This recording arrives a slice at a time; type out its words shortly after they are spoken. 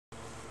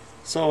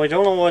So I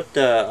don't know what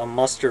a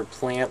mustard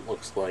plant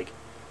looks like,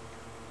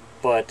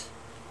 but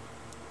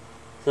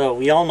so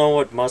we all know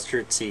what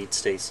mustard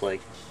seeds taste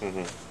like.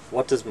 Hmm.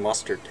 What does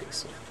mustard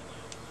taste like?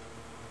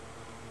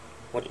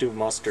 What do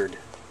mustards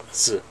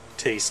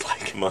taste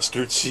like?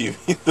 Mustard seed,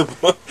 the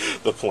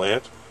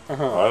plant? Uh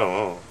huh. I don't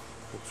know.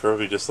 It's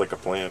probably just like a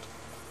plant.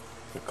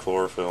 Like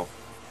chlorophyll.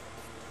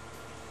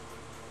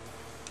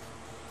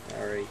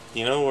 All right.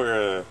 You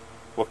know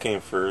what came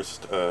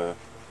first?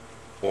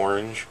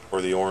 Orange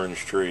or the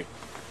orange tree?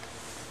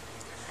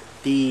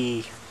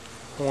 The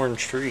orange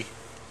tree.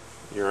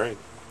 You're right.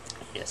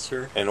 Yes,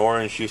 sir. An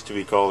orange used to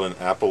be called an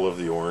apple of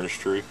the orange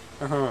tree.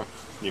 Uh huh.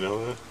 You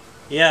know that?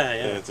 Yeah, Yeah,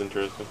 yeah. it's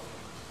interesting.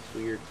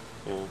 Weird.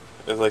 Yeah.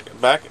 It's like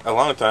back a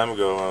long time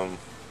ago,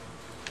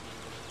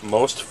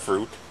 most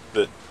fruit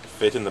that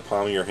fit in the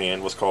palm of your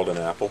hand was called an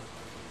apple.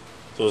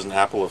 So it was an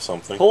apple of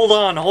something. Hold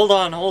on, hold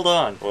on, hold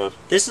on. What?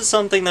 This is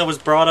something that was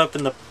brought up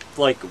in the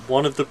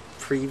one of the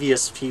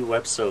previous few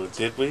episodes.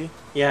 Did we?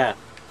 Yeah.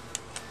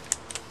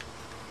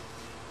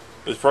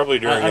 It was probably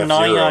during I'm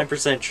F-Zero.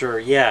 99% sure.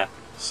 Yeah.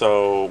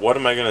 So what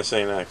am I going to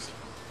say next?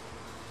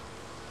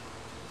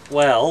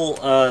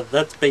 Well,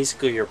 that's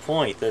basically your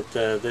point. That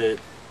the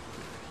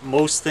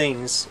most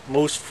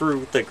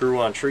fruit that grew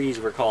on trees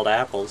were called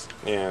apples.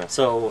 Yeah.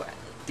 So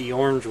the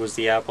orange was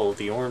the apple of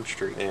the orange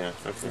tree. Yeah.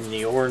 Okay. And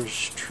the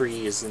orange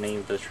tree is the name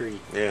of the tree.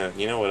 Yeah.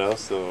 You know what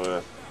else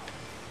though?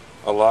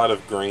 A lot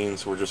of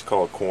grains were just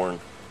called corn.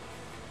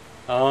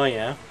 Oh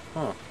yeah.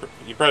 Huh.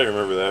 You probably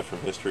remember that from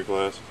history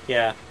class.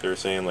 Yeah. They were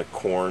saying like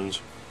corns.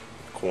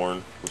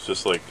 Corn was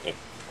just like a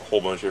whole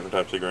bunch of different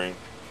types of grain.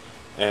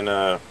 And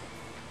Well,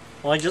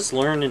 I just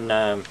learned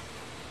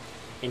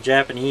in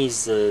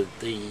Japanese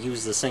they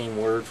use the same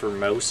word for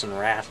mouse and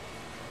rat.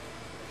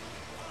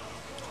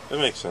 that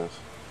makes sense.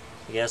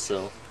 I guess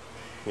so.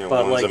 You know,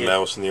 But, one's like, a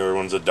mouse and the other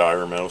one's a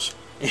dire mouse.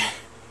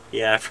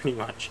 Yeah, pretty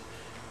much.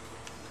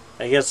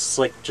 I guess it's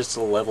like just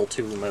a level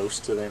 2 mouse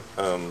to them.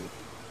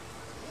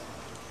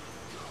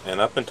 And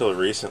up until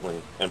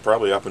recently, and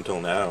probably up until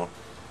now,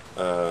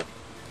 a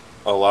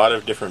lot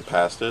of different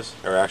pastas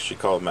are actually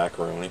called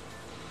macaroni.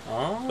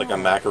 Oh. Like a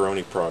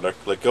macaroni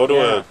product. Like go to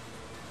Yeah. a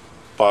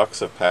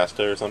box of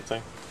pasta or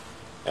something,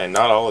 and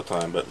not all the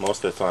time, but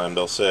most of the time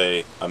they'll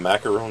say a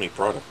macaroni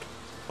product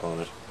on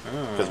it.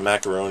 Because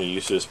macaroni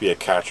used to just be a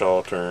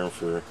catch-all term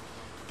for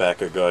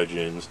baka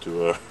gaijins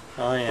to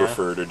Oh yeah.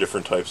 refer to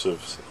different types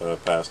of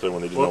pasta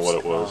when they didn't know what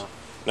it was. Oh.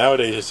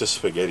 Nowadays it's just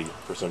spaghetti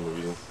for some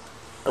reason.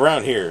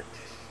 Around here,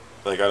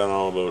 like I don't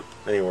know about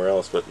anywhere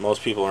else, but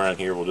most people around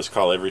here will just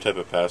call every type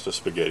of pasta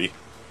spaghetti.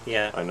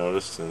 Yeah. I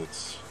noticed, and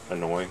it's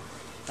annoying.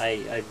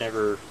 I've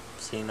never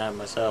seen that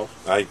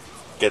myself. I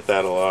get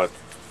that a lot.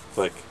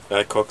 Like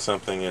I cook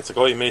something, and it's like,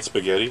 oh, you made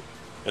spaghetti,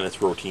 and it's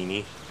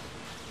rotini,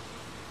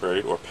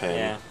 right? Or penne,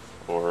 Yeah.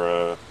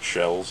 or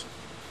shells.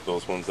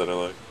 Those ones that I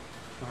like.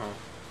 Uh-huh.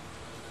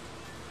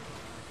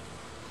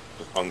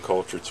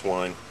 Uncultured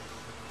swine.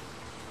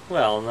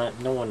 Well,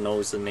 no one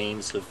knows the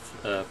names of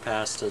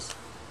pastas.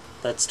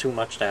 That's too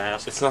much to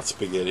ask. It's not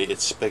spaghetti.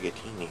 It's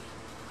spaghettini.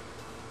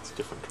 It's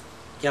different.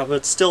 Yeah, but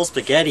it's still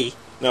spaghetti.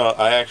 No,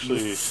 I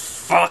actually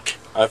Fuck.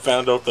 I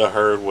found out the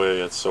hard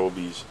way at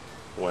Sobeys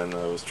when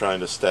I was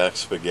trying to stack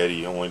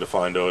spaghetti, only to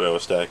find out I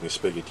was stacking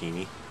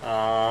spaghettini,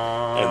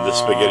 and the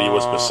spaghetti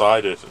was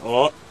beside it.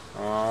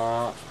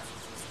 Oh,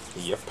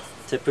 yep,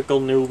 Typical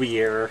newbie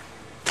error.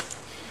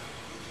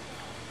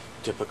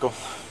 typical.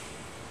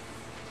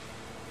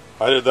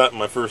 I did that in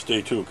my first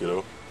day too,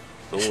 kiddo.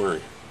 Don't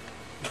worry.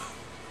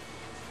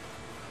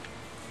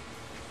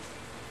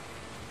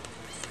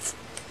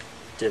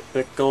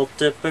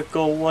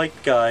 Typical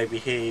white guy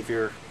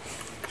behavior.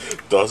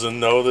 Doesn't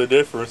know the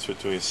difference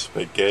between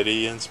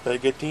spaghetti and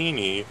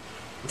spaghettini.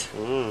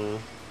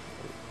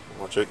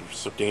 Watch out, you're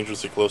so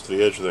dangerously close to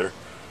the edge there.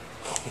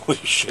 Holy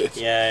shit.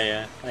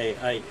 Yeah.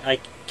 I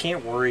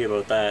can't worry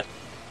about that.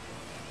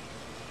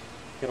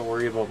 Gotta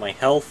worry about my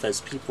health as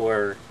people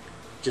are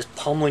just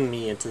pummeling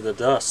me into the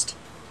dust.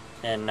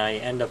 And I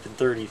end up in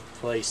 30th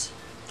place.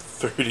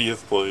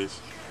 30th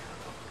place.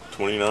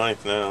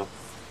 29th now.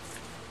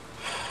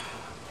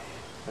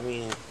 I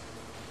mean,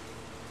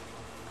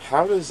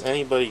 how does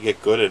anybody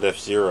get good at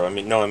F-Zero? I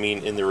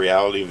mean in the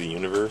reality of the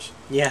universe.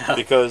 Yeah.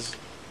 Because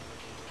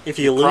If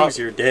you lose,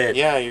 you're dead.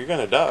 yeah, you're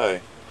gonna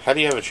die. How do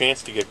you have a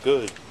chance to get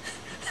good?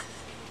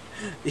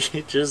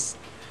 You just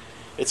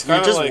It's kind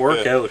of just like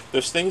work out.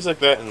 There's things like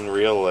that in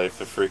real life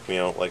that freak me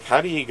out. Like,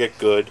 how do you get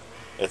good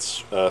at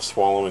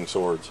swallowing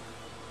swords?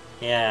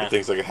 Yeah. And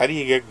things like, how do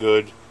you get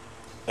good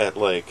at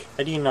like?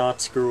 How do you not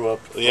screw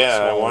up? Yeah, I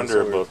swallowing wonder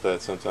sword? about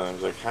that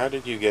sometimes. Like, how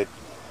did you get?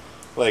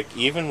 Like,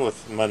 even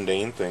with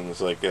mundane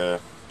things, like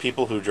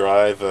people who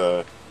drive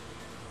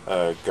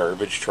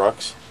garbage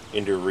trucks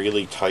into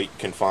really tight,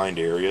 confined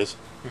areas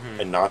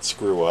and not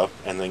screw up,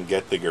 and then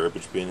get the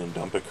garbage bin and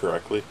dump it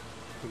correctly.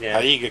 Yeah.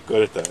 How do you get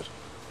good at that?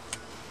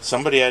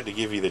 Somebody had to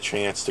give you the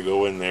chance to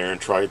go in there and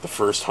try it the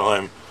first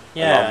time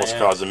and almost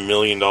cause $1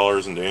 million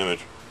in damage.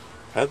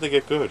 How'd they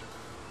get good?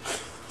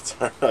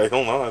 I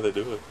don't know how they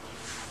do it.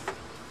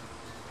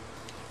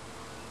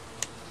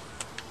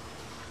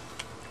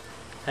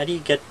 How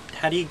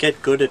do you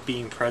get good at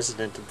being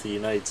president of the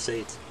United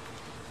States?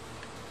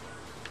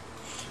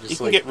 You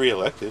can get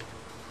reelected.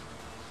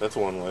 That's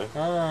one way.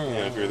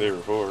 Yeah, if you're there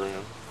before, you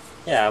know.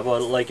 Yeah,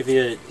 but like if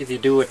you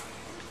do it,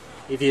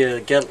 if you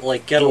get Do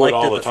it elected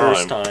all the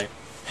first time.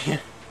 time,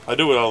 I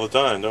do it all the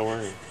time. Don't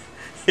worry.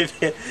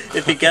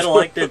 if you get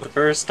elected the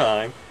first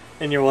time,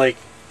 and you're like,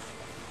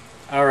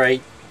 all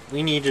right,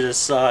 we need to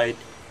decide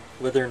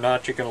whether or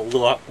not you're going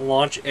to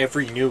launch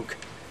every nuke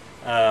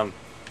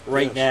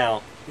right Yes.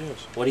 now.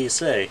 Yes. What do you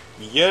say?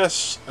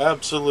 Yes,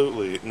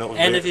 absolutely. No.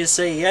 And if you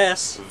say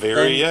yes,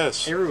 Very then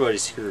yes.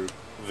 everybody's screwed.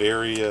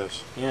 Very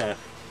yes. Yeah.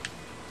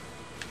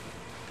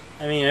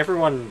 I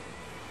mean,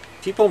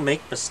 people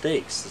make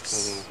mistakes.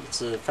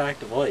 It's a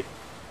fact of life.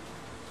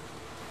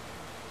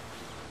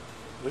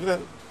 Look at that.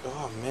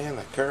 Oh man,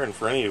 that car in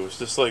front of you was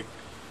just like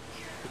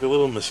a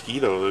little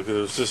mosquito. Like, there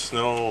was just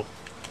no.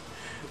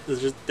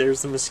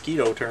 There's the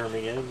mosquito term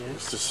again. Yeah.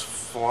 It's just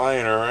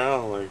flying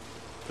around like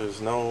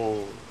there's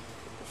no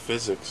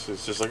physics.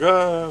 It's just like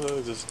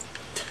just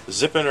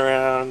zipping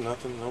around.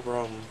 Nothing, no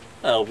problem.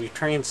 Well, we've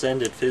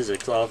transcended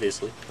physics,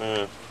 obviously,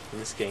 Yeah. in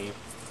this game.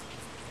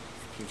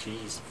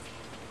 Jeez.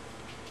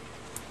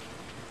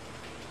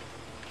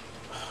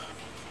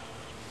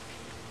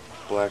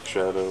 Black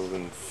Shadow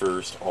in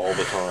first all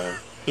the time.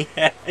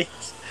 Yeah,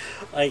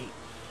 I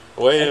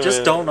Wait I a just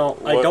minute. don't know.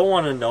 I What- don't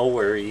want to know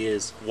where he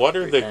is. What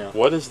are right the now.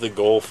 What is the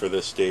goal for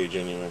this stage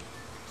anyway?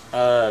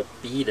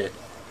 Beat it.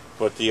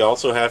 But do you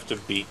also have to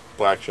beat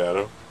Black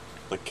Shadow,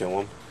 like kill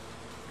him?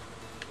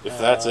 If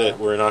that's it,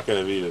 we're not going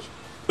to beat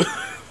it.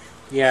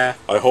 Yeah.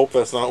 I hope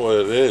that's not what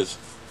it is,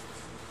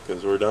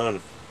 because we're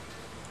done.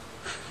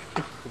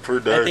 We're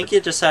done. I think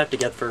you just have to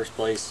get first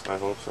place. I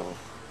hope so.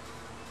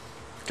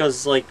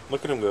 Because, like,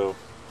 Look at him go.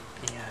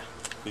 yeah.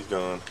 He's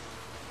gone.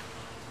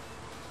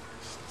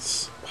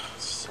 It's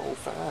so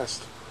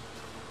fast.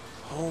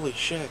 Holy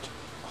shit.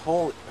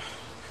 Holy.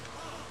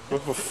 From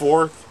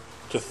 4th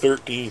to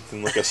 13th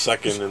in like a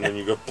second, and then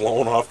you get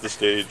blown off the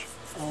stage.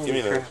 Holy Give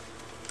me crap.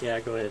 Yeah,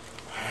 go ahead.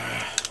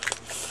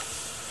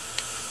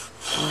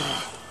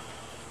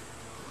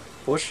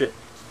 Push it.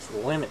 It's the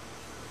limit.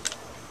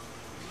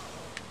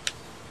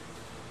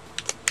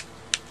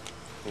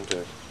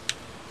 Okay.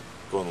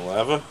 Go in the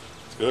lava.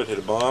 That's good. Hit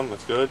a bomb.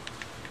 That's good.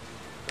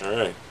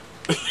 Alright.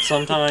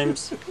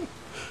 Sometimes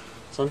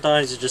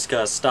you just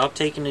gotta stop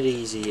taking it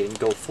easy and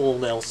go full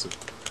Nelson.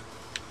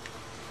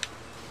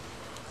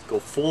 Go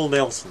full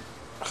Nelson.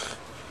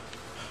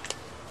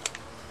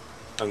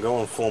 I'm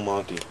going full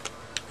Monty.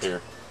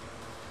 Here.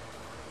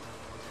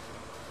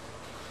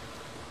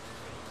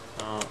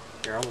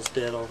 You're almost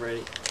dead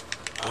already.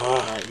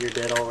 Ah, You're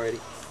dead already.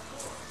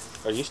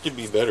 I used to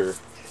be better.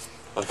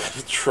 I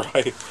could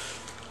try.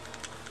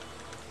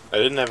 I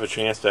didn't have a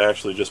chance to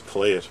actually just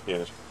play it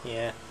yet,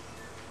 Yeah,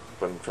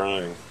 but I'm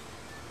trying.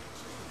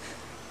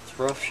 it's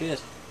rough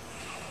shit.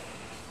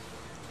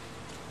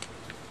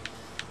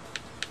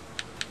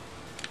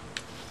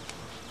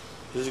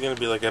 This is gonna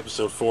be like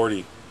episode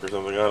 40 or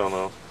something, I don't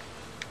know.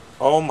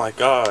 Oh my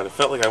god, it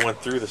felt like I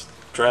went through this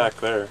track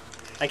there.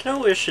 I kind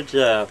of wish it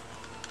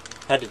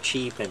had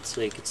achievements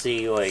so you could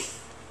see like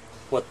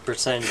what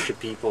percentage of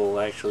people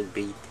actually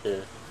beat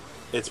the.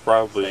 It's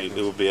probably, it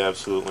would be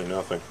absolutely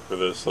nothing for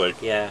this.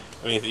 Like, Yeah.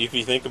 I mean, if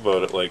you think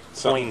about it, like,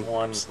 something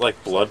 0.1.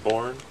 like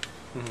Bloodborne,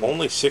 Mhm.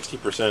 only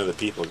 60% of the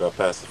people got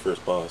past the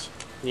first boss.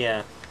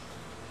 Yeah.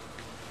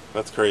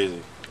 That's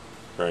crazy.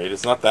 Right?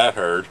 It's not that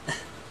hard.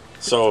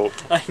 So,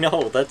 I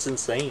know, that's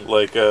insane.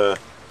 like,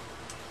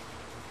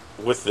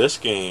 with this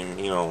game,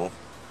 you know,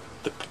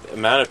 the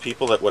amount of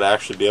people that would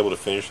actually be able to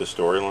finish the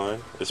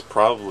storyline is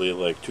probably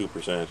like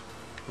 2%.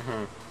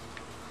 Hmm.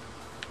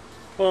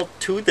 Well,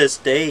 to this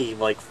day,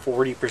 like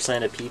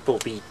 40% of people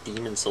beat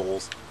Demon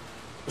Souls.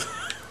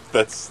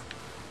 That's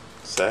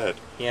sad.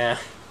 Yeah.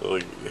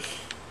 Like,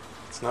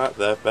 it's not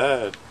that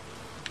bad.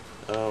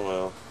 Oh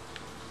well.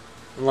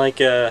 Like,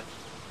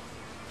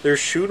 there's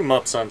shoot 'em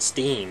ups on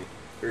Steam.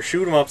 There's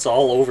shoot 'em ups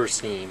all over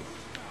Steam.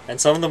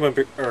 And some of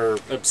them are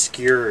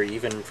obscure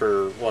even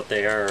for what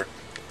they are.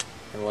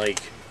 And like,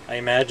 I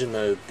imagine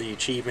the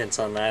achievements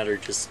on that are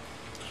just,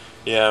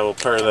 Yeah, well,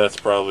 part of that's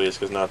probably is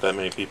because not that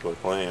many people are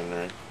playing,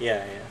 right?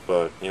 yeah.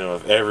 But, you know,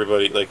 if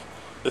everybody, like,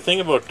 the thing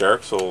about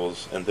Dark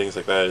Souls and things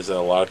like that is that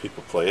a lot of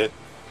people play it.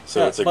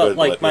 So Yeah, it's a but, good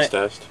like, litmus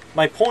test.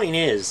 My point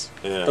is,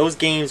 Yeah. those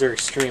games are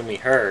extremely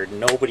hard.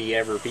 Nobody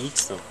ever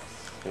beats them.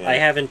 Yeah. I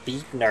haven't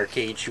beaten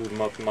arcade shoot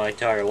 'em up in my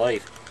entire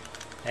life.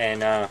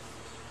 And,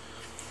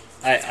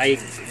 I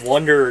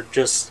wonder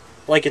just,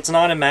 like, it's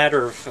not a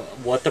matter of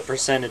what the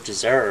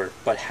percentages are,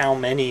 but how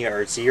many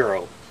are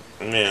zero.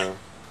 Yeah.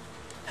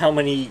 How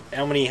many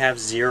have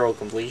zero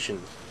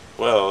completion?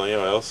 Well, you know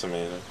what else I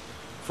mean?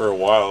 For a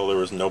while, there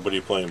was nobody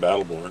playing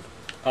Battleborn.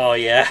 Oh,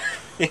 yeah.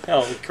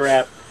 Oh,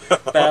 crap.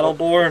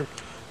 Battleborn.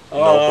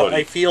 Nobody.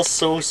 I feel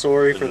so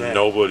sorry for them.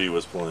 Nobody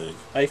was playing.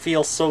 I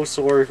feel so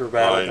sorry for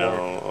Battleborn. I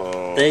know.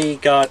 Oh, They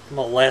got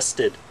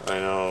molested. I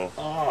know.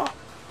 Oh,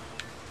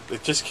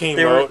 It just came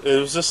They were- out. It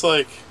was just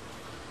like,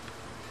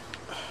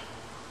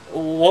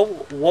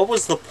 what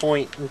was the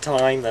point in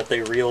time that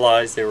they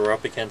realized they were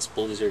up against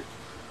Blizzard?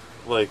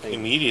 Like, Like-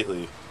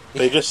 immediately.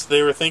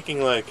 They were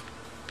thinking, like,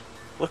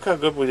 look how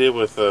good we did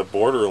with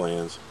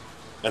Borderlands.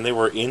 And they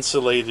were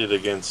insulated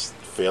against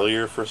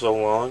failure for so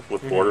long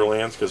with Mhm.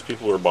 Borderlands because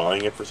people were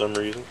buying it for some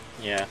reason.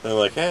 Yeah. They're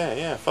like, hey,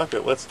 yeah, fuck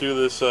it, let's do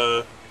this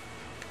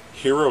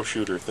hero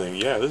shooter thing.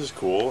 Yeah, this is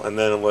cool. And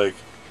then, like,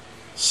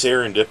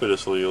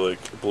 serendipitously,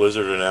 like,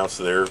 Blizzard announced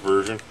their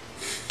version.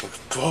 Like,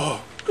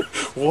 oh,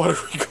 what are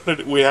we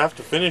gonna do? We have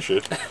to finish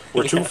it.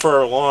 We're too Yeah.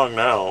 far along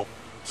now.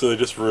 So they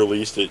just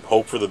released it,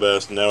 hope for the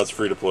best, and now it's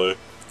free to play.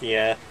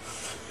 Yeah.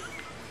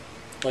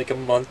 Like a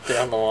month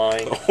down the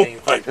line. Oh came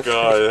my free to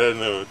god, I play.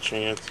 didn't have a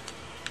chance.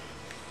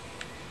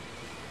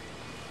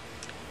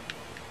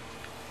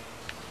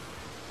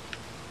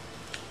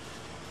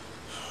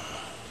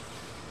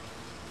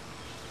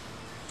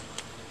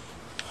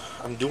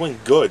 I'm doing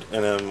good,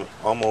 and I'm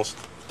almost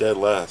dead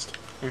last.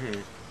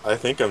 Mhm. I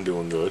think I'm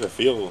doing good. I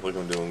feel like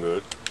I'm doing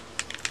good.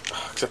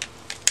 Except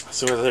as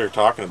soon as they were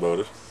talking about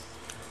it.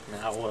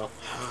 Nah, well.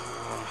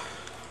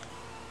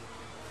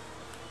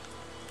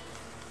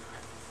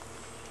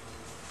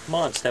 Come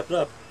on, step it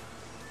up.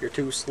 You're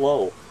too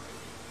slow.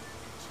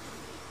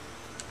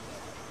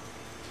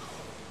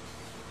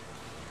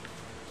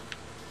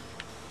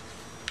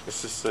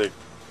 It's just like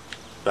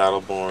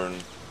Battleborn,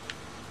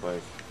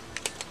 like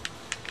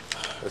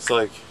it's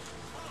like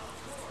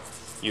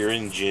you're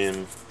in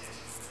gym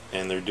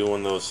and they're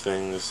doing those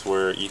things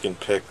where you can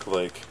pick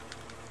like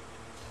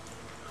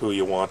who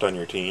you want on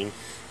your team,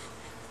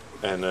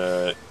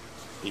 and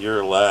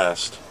you're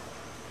last,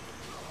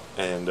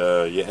 and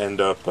you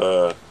end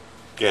up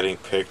getting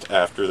picked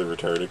after the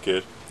retarded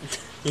kid.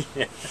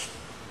 Yeah.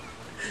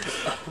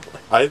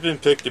 I've been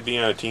picked to be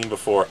on a team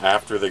before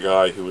after the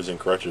guy who was in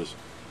crutches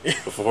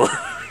before.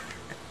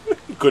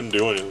 He couldn't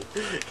do anything.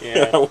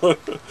 Yeah.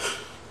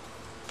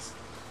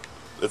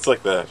 It's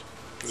like that.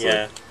 It's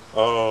Yeah. like,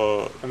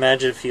 oh,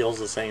 Imagine it feels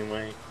the same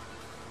way.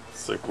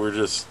 it's like we're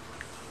just.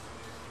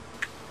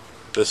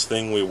 This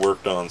thing we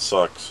worked on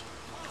sucks.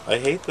 I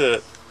hate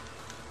the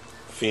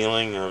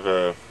feeling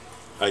of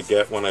I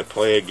get when I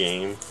play a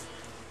game,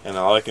 and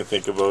all I can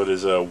think about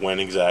is when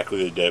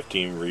exactly the dev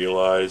team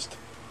realized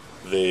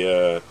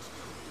they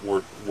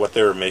were what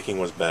they were making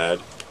was bad,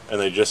 and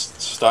they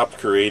just stopped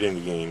creating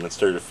the game and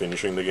started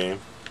finishing the game.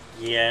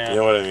 Yeah. You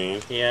know what I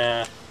mean?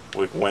 Yeah.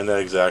 Like when that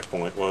exact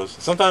point was.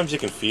 Sometimes you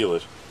can feel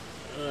it.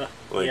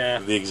 Like Yeah.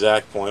 the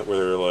exact point where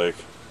they're like,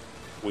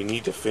 we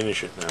need to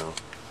finish it now.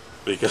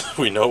 Because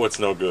we know it's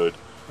no good.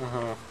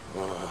 Uh-huh.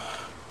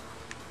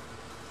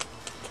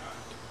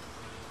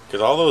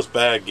 Because all those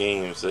bad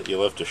games that you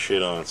love to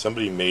shit on,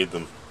 somebody made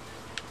them.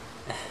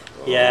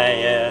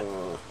 Yeah.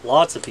 Uh,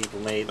 Lots of people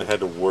made They them. had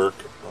to work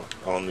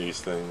on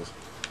these things.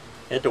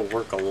 They had to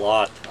work a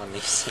lot on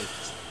these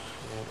things.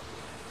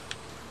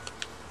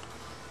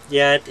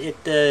 Yeah,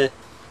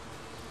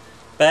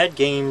 bad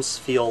games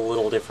feel a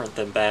little different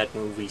than bad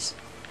movies.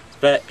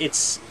 But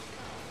it's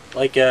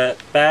like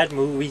bad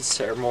movies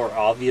are more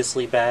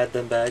obviously bad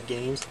than bad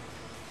games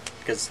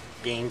because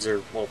games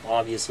are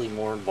obviously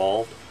more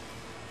involved,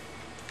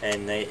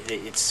 and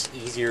it's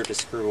easier to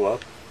screw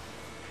up.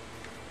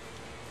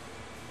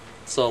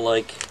 So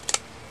like,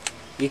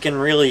 you can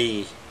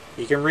really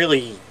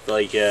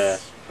like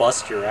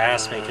bust your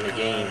ass making a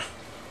game,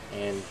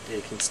 and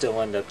it can still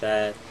end up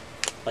bad.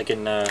 Like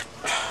in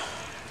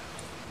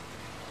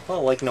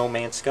like No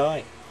Man's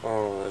Sky.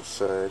 Oh, that's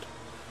sad.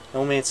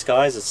 No Man's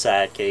Sky is a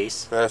sad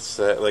case. That's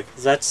sad. Like,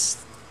 'Cause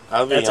that's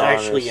I'll be honest.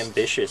 actually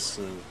ambitious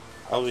and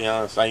I'll be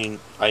honest.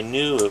 I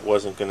knew it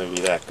wasn't going to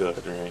be that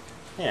good, right?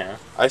 yeah.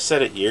 I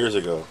said it years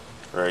ago,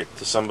 right,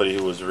 to somebody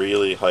who was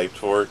really hyped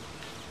for it.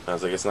 I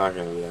was like, it's not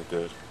going to be that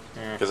good.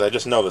 Yeah. Because I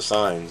just know the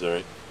signs,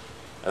 right?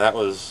 And that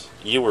was,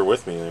 you were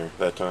with me there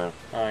that time.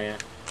 Oh yeah.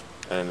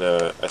 And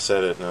I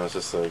said it, and I was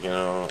just like,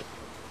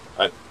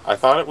 I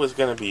thought it was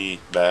going to be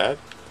bad,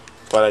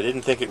 but I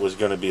didn't think it was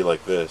going to be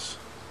like this.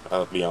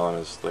 I'll be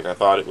honest. Like, I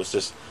thought it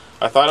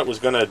was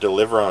going to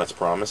deliver on its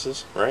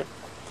promises, right?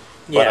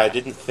 Yeah. But I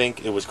didn't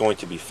think it was going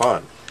to be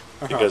fun.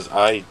 Uh-huh. Because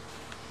I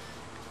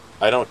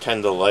don't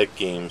tend to like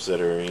games that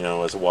are,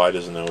 as wide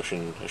as an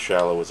ocean, as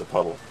shallow as a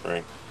puddle,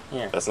 right?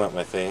 Yeah. That's not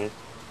my thing.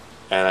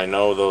 And I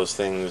know those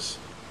things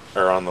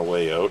are on the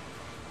way out,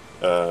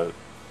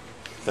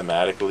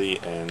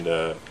 thematically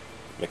and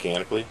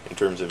mechanically, in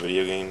terms of the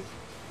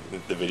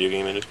video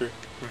game industry.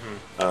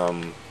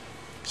 Mm-hmm.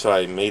 So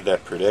I made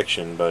that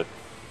prediction, but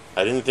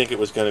I didn't think it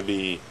was going to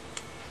be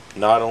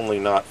not only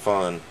not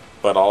fun,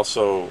 but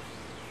also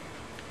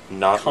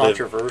not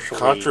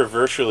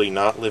controversially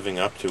not living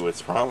up to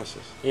its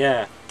promises.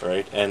 Yeah.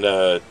 Right?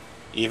 And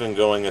even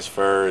going as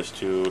far as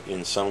to,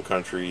 in some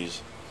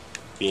countries,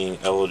 being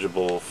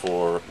eligible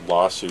for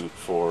lawsuit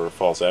for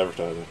false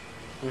advertising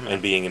Mm-hmm.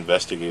 and being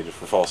investigated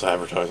for false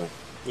advertising.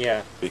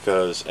 Yeah.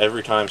 Because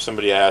every time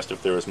somebody asked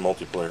if there was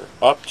multiplayer,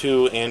 up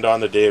to and on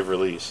the day of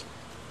release,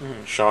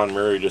 Mm-hmm. Sean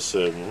Murray just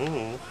said,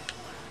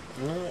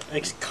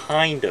 It's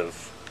kind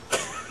of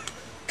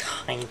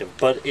kind of,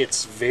 but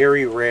it's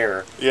very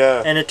rare.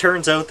 Yeah. And it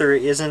turns out there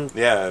isn't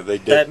Yeah, they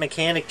did. that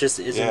mechanic just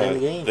isn't Yeah, in the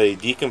game. they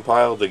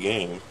decompiled the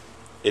game.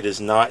 It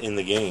is not in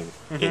the game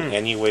in Mhm.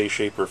 any way,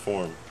 shape, or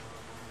form.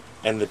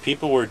 And the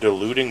people were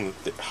diluting.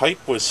 The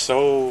hype was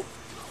so.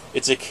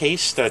 It's a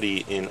case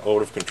study in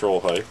out of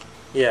control hype.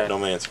 Yeah. No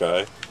Man's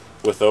Sky,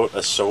 without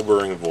a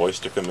sobering voice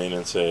to come in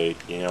and say,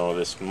 you know,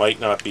 this might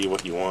not be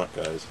what you want,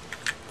 guys.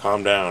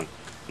 Calm down.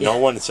 No Yeah.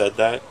 one said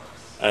that.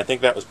 And I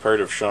think that was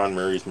part of Sean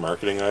Murray's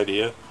marketing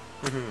idea.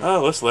 Mhm.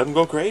 Oh, let's let him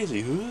go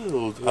crazy.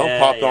 Ooh. I'll Yeah,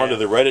 pop onto yeah.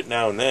 the Reddit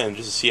now and then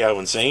just to see how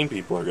insane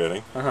people are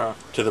getting. Uh-huh.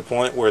 To the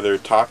point where they're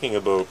talking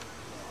about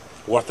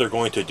what they're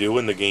going to do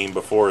in the game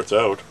before it's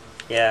out.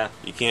 Yeah.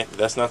 You can't.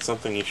 That's not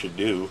something you should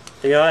do.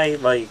 The guy,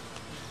 like,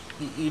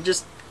 you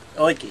just,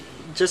 like,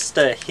 just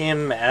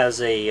him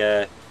as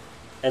a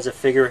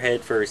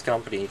figurehead for his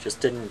company just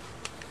didn't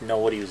know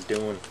what he was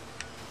doing.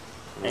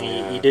 And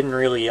Yeah. he didn't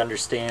really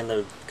understand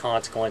the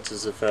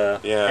consequences of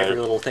Yeah, every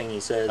little thing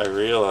he said. I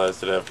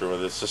realized it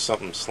afterwards. There's just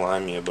something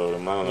slimy about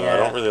him. I don't know. Yeah. I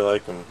don't really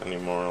like him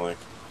anymore. Like,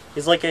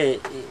 He's like he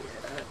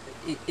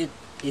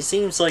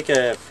seems like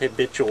a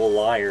habitual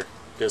liar.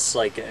 Just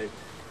like this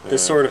Yeah.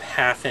 sort of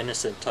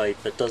half-innocent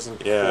type that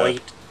doesn't Yeah.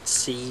 quite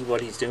see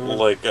what he's doing.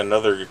 like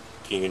another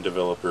game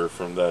developer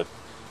from that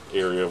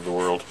area of the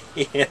world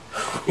yeah.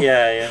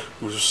 Yeah,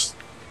 who's just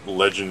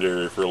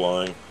legendary for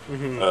lying.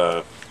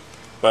 yeah.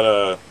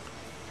 But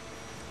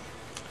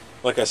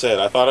like I said,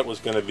 I thought it was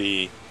going to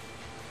be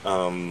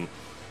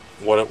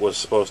what it was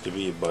supposed to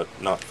be, but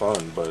not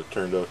fun. But it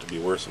turned out to be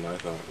worse than I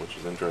thought, which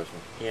is interesting.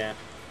 Yeah.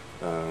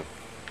 Uh,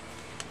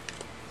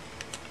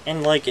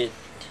 And like it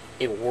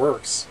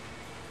works.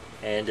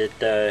 And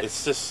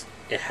it's just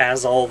it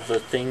has all the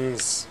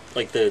things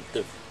like the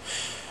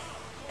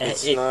and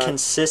It's it not-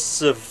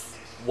 consists of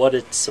what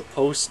it's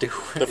supposed to.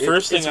 the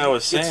first thing I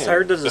was saying. It's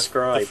hard to the-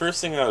 describe. The first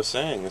thing I was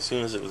saying, as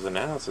soon as it was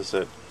announced, is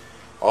that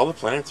all the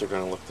planets are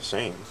going to look the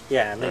same.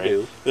 Yeah, and they right?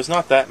 do. There's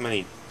not that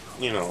many,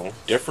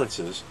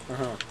 differences,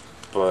 Uh-huh.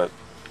 but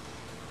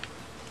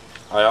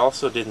I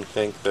also didn't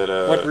think that.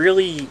 What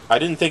really? I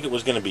didn't think it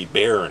was going to be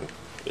barren.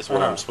 Is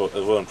what Uh-huh. is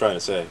what I'm trying to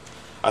say.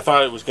 I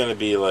thought it was going to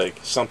be like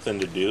something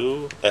to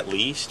do at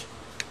least,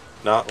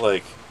 not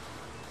like.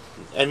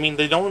 I mean,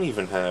 they don't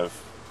even have,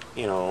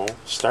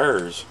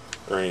 stars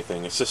or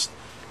anything.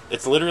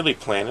 It's literally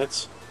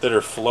planets that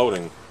are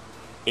floating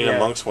in Yeah.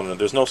 amongst one another.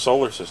 There's no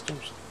solar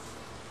systems.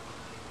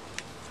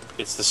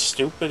 It's the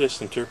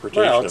stupidest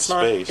interpretation Well, of it's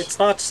not. space. It's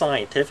not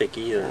scientific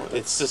either.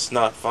 It's just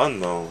not fun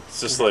though.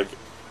 It's just Mhm. like,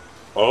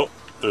 oh,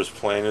 there's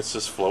planets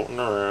just floating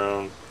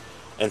around,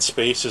 and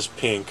space is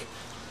pink.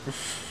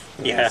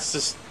 Yeah. It's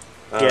just.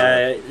 I don't know.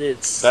 Yeah,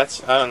 it's.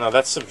 I don't know.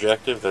 That's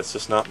subjective. That's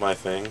just not my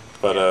thing.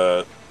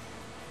 But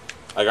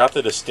I got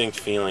the distinct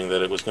feeling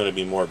that it was going to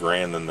be more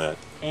grand than that.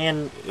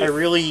 And if I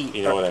really,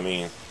 you know what I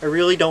mean. I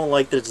really don't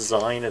like the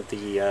design of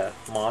the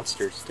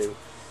monsters too,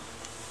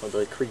 or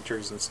the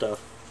creatures and stuff.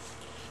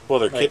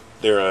 Well, Like-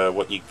 they're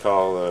what you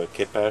call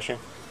kit bashing.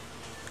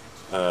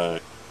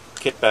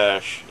 Kit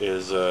bash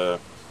is a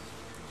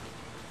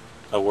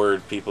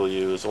word people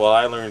use. Well,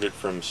 I learned it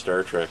from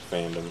Star Trek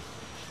fandom,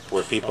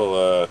 where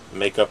people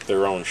make up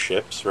their own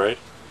ships, right?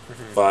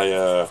 Mhm.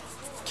 By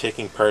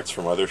taking parts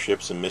from other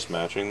ships and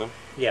mismatching them.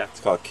 Yeah. It's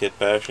called kit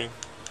bashing.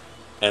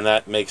 And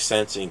that makes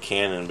sense in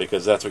canon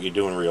because that's what you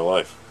do in real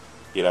life.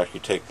 You'd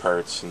actually take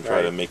parts and try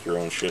Right. to make your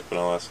own ship and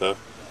all that stuff.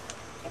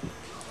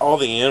 All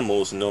the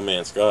animals in No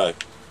Man's Sky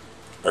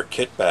are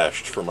kit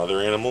bashed from other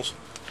animals.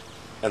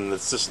 And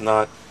that's just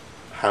not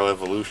how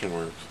evolution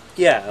works.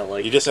 Yeah,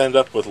 like You just end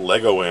up with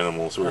Lego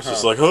animals where it's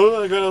just Uh-huh. like,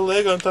 oh, I got a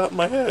leg on top of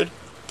my head.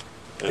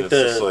 And Like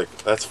it's just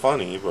like, that's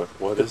funny, but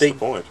what the is big- the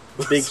point?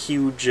 big,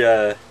 huge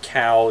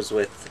cows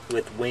with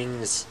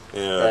wings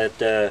Yeah.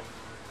 that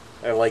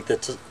are like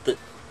the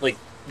like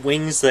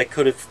wings that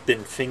could have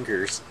been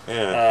fingers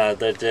Yeah.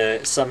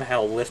 that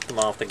somehow lift them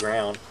off the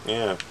ground,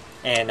 Yeah.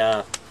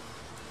 and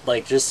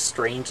like just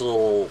strange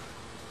little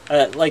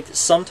like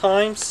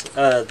sometimes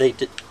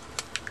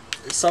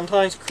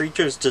sometimes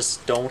creatures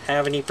just don't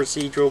have any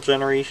procedural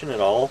generation at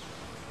all,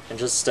 and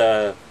just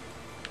are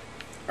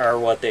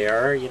what they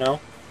are, you know.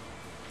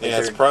 Like Yeah,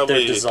 it's they're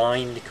probably.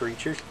 designed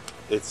creatures,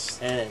 It's.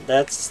 and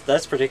that's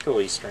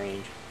particularly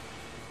strange.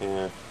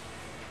 Yeah.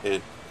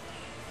 It.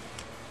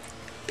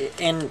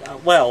 And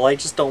well, I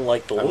just don't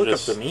like the I'm look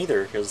just- of them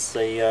either, because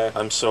they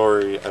I'm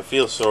sorry. I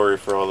feel sorry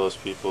for all those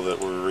people that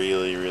were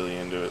really, really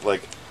into it.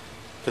 Like,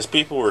 because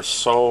people were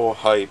so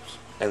hyped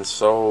and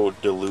so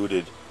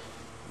deluded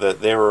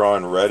that they were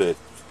on Reddit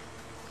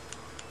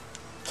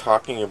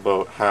talking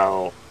about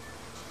how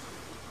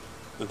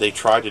they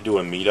tried to do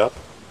a meetup.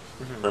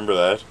 Remember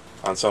that?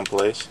 On some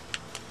place.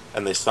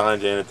 And they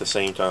signed in at the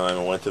same time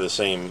and went to the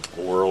same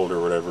world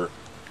or whatever.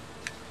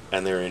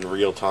 And they're in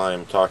real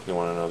time talking to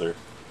one another.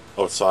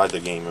 Outside the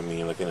game, I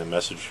mean, like in a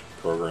message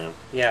program.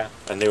 yeah.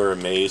 And they were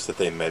amazed that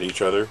they met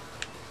each other,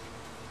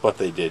 but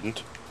they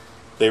didn't.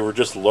 They were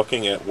just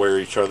looking at where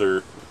each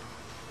other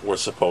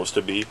was supposed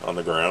to be on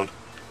the ground,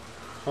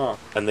 Huh.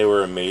 and they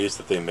were amazed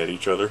that they met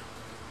each other,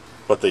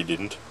 but they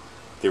didn't.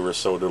 They were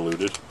so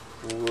deluded.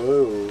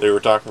 Whoa. They were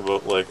talking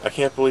about, like, I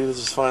can't believe this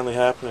is finally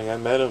happening. I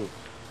met him.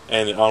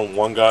 And on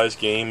one guy's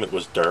game, it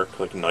was dark,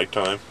 like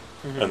nighttime.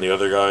 Mhm. And the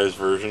other guy's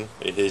version,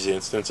 in his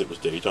instance, it was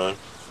daytime.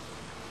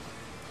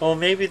 Well,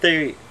 maybe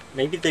they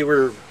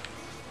were.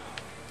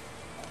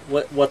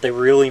 What they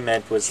really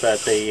meant was that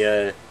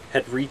they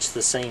had reached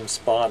the same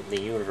spot in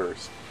the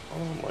universe.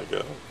 Oh my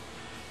god.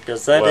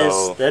 Because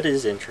Well- that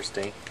is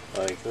interesting.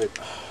 Like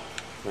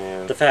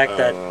Man. the fact I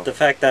that don't know. the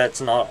fact that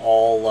it's not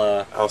all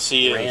I'll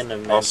see you.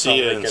 random I'll and see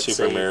you something in gets Super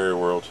saved. Mario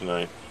World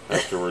tonight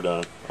after we're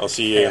done. I'll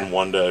see you Yeah. in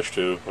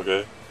 1-2.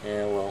 Okay.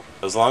 Yeah, well,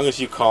 As long as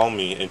you call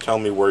me and tell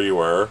me where you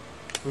are,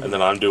 Mhm. and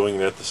then I'm doing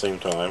it at the same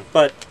time.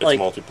 but It's like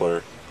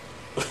multiplayer.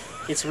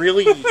 it's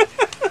really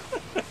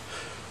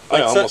I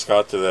like, so- almost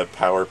got to that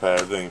power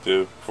pad thing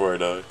too before I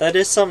died. that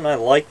is something I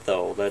like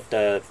though.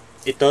 That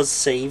it does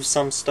save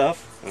some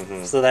stuff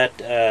Hmm. so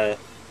that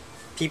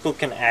people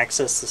can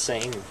access the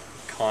same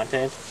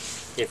content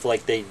if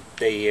like they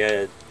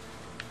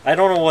I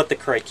don't know what the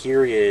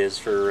criteria is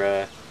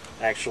for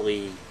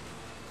actually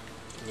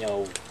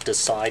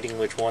deciding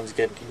which ones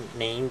get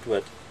named,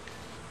 but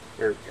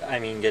or I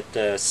mean get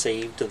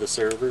saved to the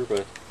server,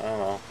 but I don't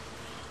know.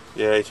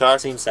 Yeah, he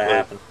talked. Seems to like,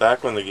 happen.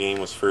 Back when the game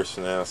was first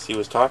announced, he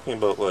was talking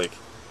about like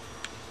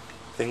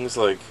things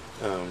like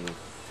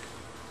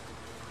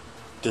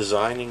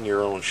designing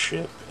your own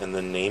ship and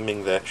then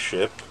naming that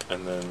ship,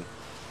 and then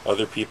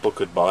other people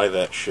could buy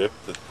that ship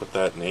that put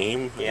that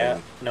name. Yeah,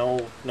 and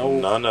no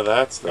none of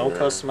that's there. no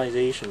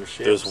customization of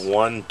ships. There's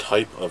one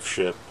type of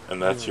ship,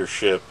 and that's Mhm. your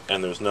ship,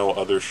 and there's no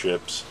other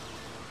ships,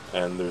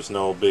 and there's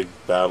no big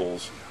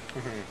battles,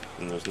 Mhm.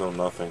 and there's no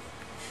nothing,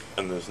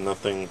 and there's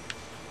nothing.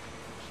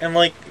 And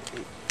like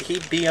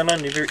he'd be on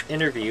an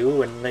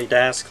interview and they'd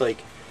ask like,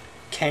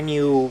 "Can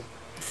you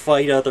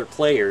fight other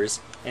players?"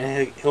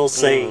 And he'll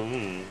say,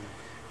 Mm.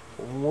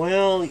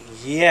 "Well,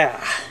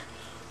 yeah,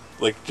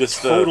 Like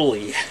just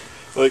totally."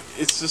 like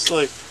it's just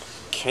like,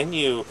 can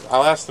you?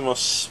 I'll ask the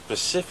most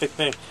specific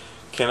thing.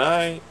 Can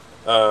I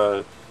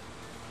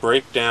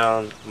break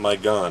down my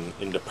gun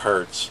into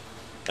parts,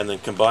 and then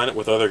combine it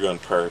with other gun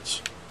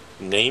parts,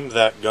 name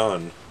that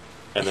gun,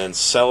 and then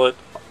sell it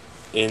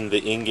in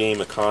the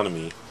in-game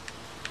economy,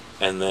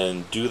 and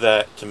then do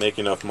that to make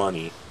enough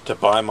money to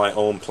buy my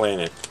own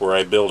planet where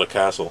I build a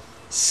castle?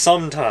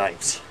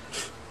 Sometimes,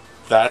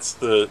 That's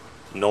the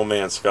No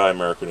Man's Sky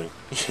marketing.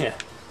 yeah,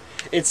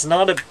 it's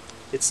not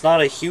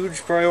a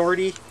huge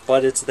priority,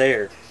 but it's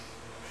there.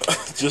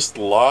 Just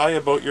lie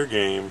about your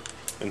game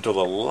until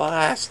the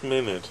last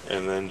minute,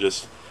 and then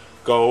just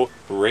go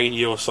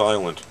radio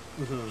silent.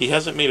 Mhm. He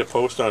hasn't made a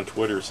post on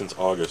Twitter since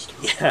August.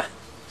 Yeah,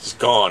 It's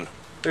gone.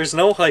 there's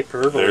no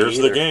hyperbole. There's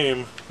either. the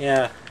game.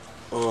 Yeah,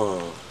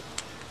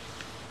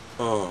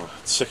 Oh,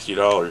 it's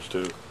 $60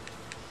 too.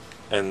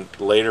 And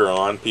later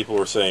on, people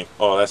were saying,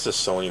 "Oh, that's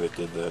just Sony that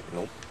did that."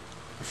 Nope.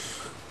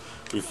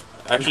 We've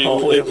actually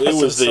No, it it was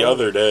wasn't the Sony.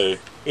 other day.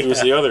 It was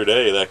Yeah. the other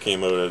day that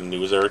came out a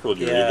news article.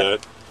 Did you Yeah. read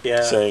that?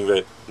 yeah. Saying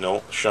that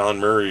no, Sean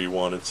Murray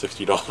wanted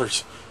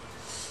 $60.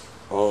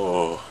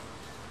 Oh,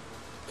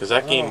 because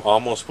that game Oh.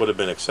 almost would have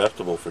been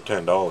acceptable for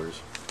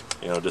 $10.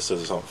 Just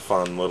as a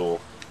fun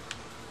little.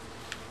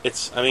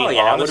 It's. I mean, Oh yeah, it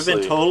would have honestly,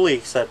 been totally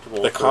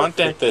acceptable. the for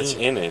content that's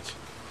 15. in it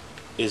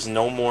is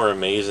no more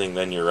amazing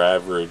than your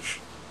average,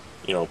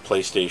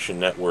 PlayStation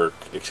Network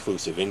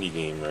exclusive indie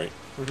game, right?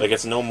 Mhm. Like,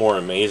 it's no more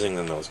amazing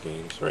than those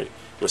games, right?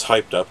 It was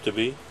hyped up to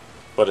be,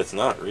 but it's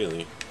not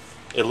really.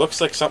 It looks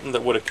like something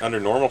that would, under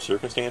normal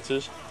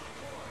circumstances,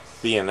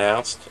 be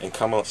announced and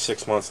come out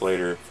 6 months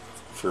later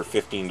for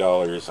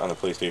 $15 on the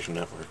PlayStation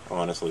Network,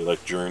 honestly,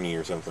 like Journey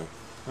or something.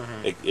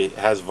 Mhm. It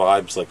has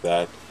vibes like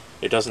that.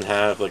 It doesn't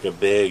have, like, a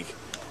big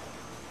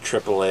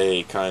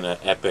AAA kind of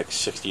epic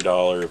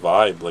 $60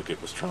 vibe like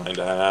it was trying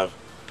to have.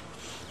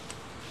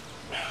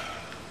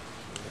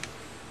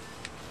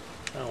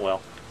 Oh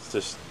well, It's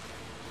just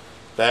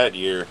bad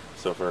year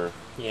so far.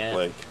 yeah,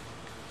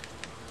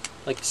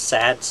 Like,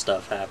 sad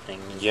stuff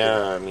happening.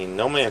 yeah, I mean,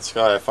 No Man's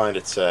Sky, I find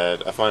it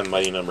sad. I find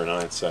Mighty Number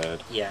 9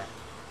 sad. yeah.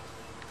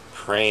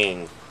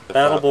 Praying. the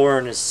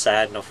Battleborn is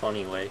sad in a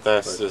funny way.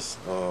 That's but just,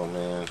 oh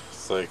man,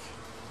 it's like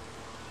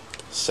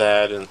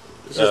sad. And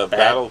it's just bad.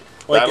 Battle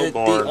Like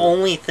Battleborn.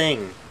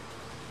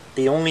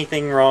 the only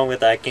thing wrong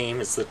with that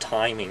game is the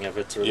timing of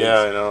its release.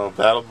 Yeah, I know.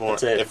 Battleborn.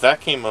 That's it. If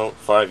that came out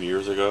 5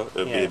 years ago,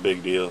 it'd be Yeah. a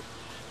big deal.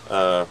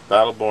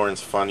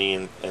 Battleborn's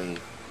funny, and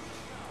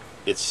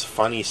it's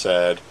funny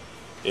sad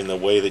in the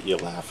way that you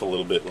laugh a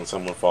little bit when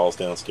someone falls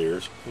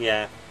downstairs.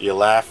 Yeah. You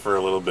laugh for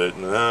a little bit,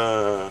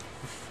 and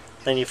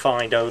Then you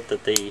find out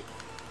that they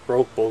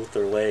broke both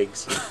their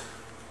legs.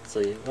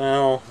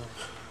 Well,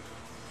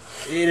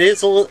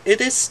 it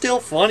is still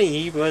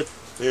funny, but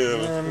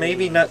yeah.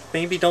 maybe not.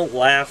 Maybe don't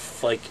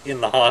laugh like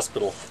in the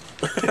hospital.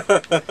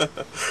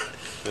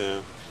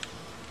 Yeah.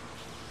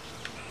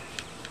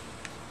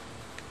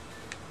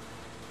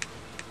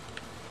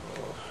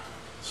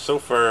 So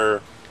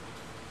far,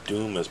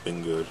 Doom has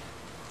been good.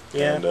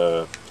 Yeah. And,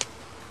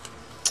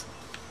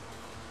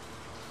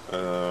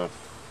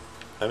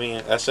 I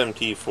mean,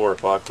 SMT4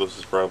 Apocalypse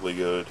is probably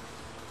good.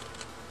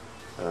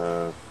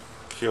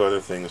 few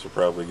other things are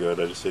probably good.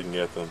 I just didn't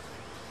get them.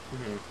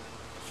 Hmm.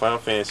 Final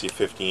Fantasy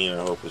 15, I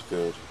hope is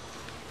good.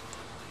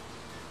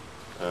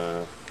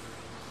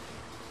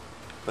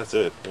 That's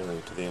it,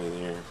 really, to the end of the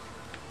year.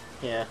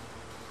 Yeah.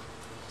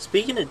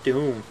 Speaking of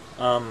Doom,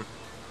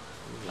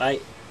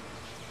 I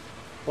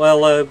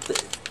well,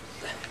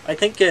 I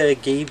think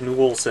Gabe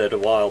Newell said a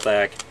while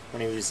back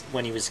when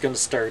he was going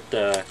to start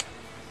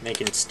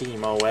making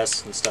Steam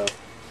OS and stuff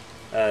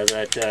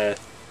that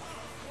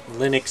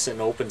Linux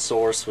and open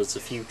source was the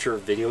future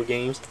of video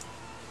games,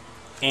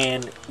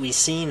 and we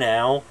see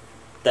now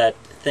that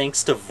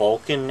thanks to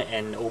Vulkan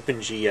and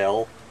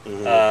OpenGL,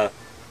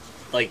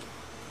 like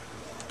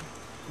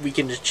we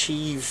can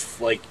achieve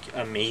like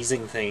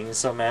amazing things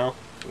somehow.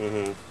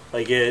 Mm-hmm.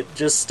 Like it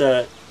just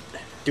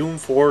Doom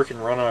 4 can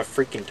run on a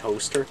freaking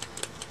toaster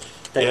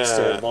thanks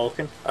to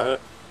Vulkan.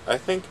 I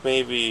think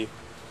maybe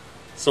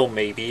So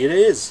maybe it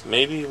is.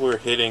 maybe we're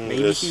hitting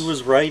Maybe this. he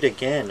was right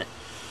again.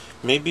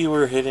 Maybe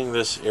we're hitting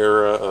this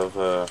era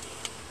of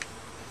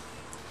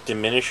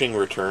diminishing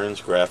returns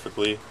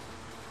graphically,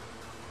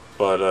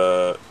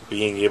 but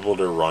being able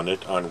to run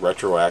it on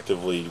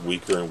retroactively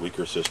weaker and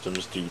weaker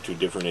systems due to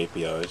different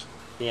APIs.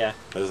 Yeah.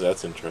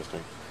 That's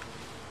interesting.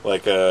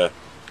 Like,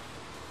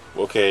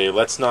 okay,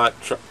 let's not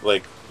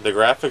like the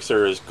graphics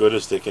are as good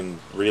as they can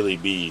really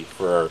be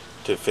to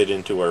fit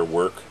into our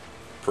work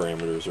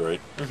parameters, right?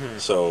 Mm-hmm.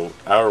 So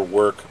our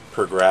work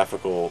per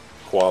graphical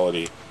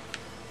quality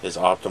is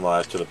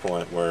optimized to the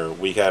point where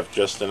we have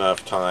just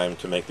enough time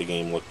to make the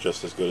game look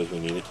just as good as we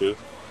need it to,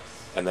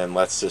 and then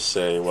let's just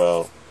say,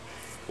 well,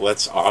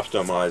 let's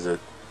optimize it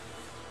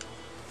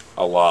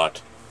a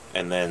lot,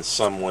 and then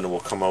someone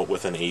will come out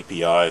with an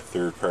API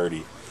third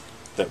party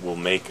that will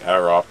make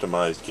our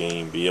optimized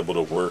game be able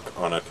to work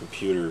on a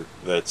computer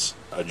that's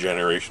a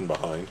generation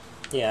behind.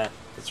 Yeah.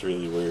 It's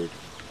really weird.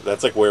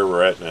 That's like where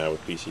we're at now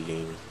with PC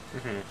gaming.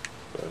 Mm-hmm.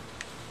 But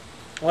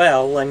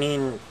Well, I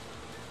mean,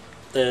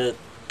 the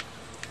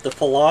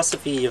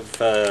philosophy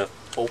of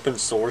open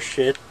source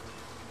shit,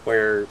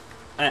 where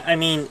I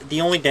mean,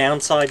 the only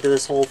downside to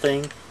this whole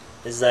thing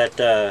is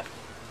that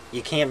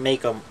you can't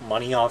make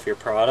money off your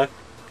product,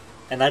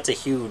 and that's a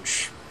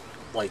huge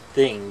like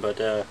thing.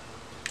 But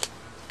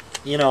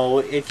you know,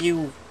 if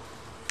you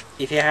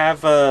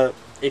have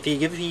if you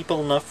give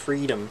people enough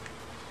freedom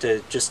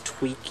to just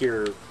tweak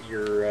your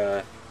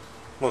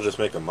we'll just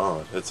make a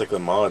mod. It's like the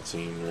mod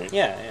scene, right?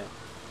 yeah.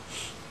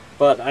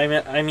 But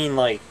I mean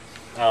like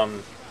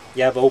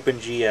you have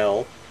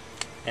OpenGL,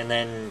 and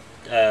then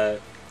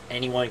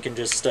anyone can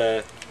just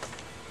I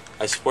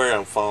swear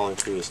I'm falling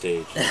through the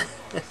stage.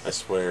 I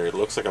swear, it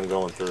looks like I'm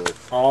going through it.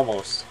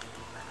 almost.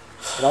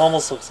 It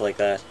almost looks like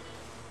that.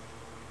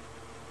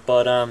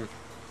 But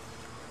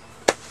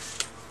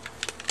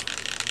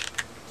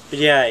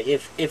yeah,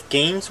 if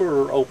games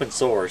were open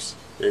source,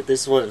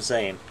 this is what I'm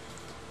saying.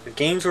 If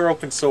games were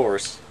open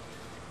source,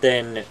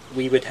 then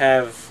we would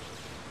have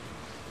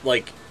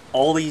like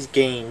all these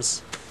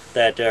games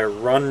that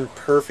run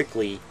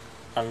perfectly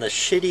on the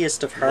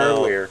shittiest of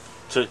hardware,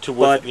 but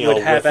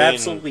would have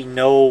absolutely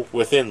no.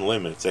 Within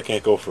limits. I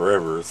can't go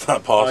forever. It's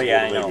not possible. Oh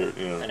yeah, to make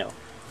it, I know.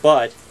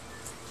 But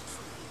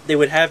they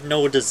would have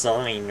no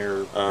design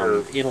or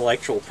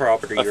intellectual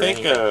property I or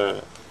think,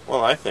 anything.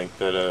 I think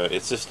that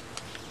it's just,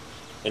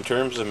 in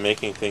terms of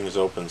making things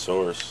open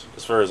source,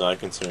 as far as I'm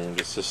concerned,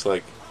 it's just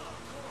like,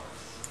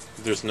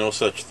 there's no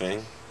such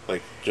thing.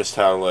 Like, just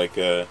how, like,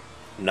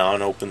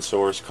 non-open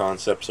source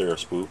concepts are a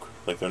spook.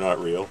 Like, they're not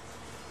real.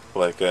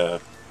 Like,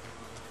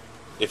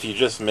 if you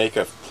just make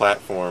a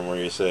platform where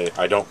you say,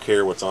 I don't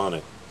care what's on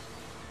it,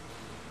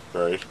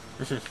 right?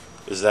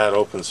 Is that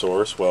open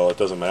source? Well, it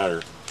doesn't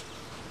matter.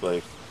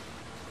 Like,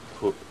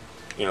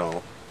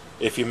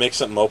 if you make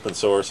something open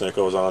source and it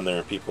goes on there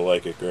and people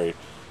like it, great.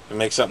 If you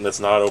make something that's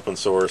not open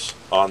source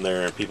on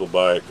there and people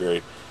buy it,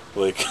 great.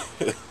 Like,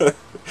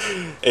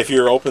 if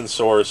you're open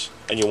source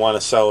and you want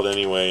to sell it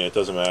anyway, it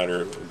doesn't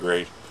matter,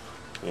 great.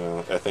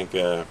 I think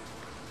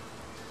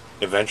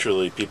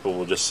eventually people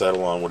will just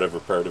settle on whatever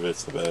part of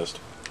it's the best,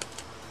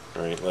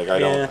 right? Like, I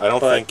don't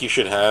think you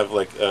should have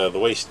like the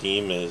way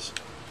Steam is.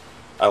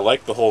 I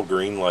like the whole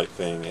green light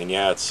thing, and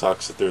yeah, it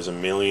sucks that there's a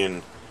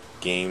million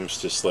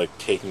games just like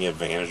taking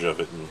advantage of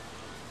it and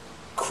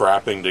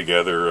crapping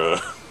together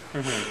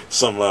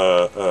some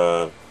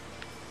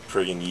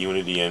friggin'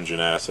 Unity engine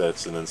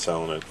assets and then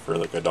selling it for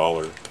like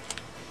 $1.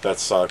 That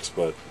sucks,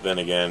 but then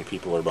again,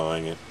 people are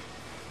buying it.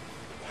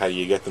 How do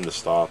you get them to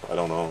stop? I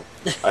don't know.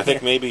 I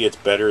think maybe it's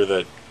better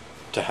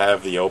to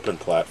have the open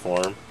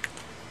platform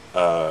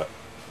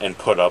and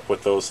put up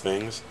with those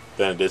things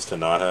than it is to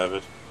not have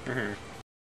it. Mm-hmm.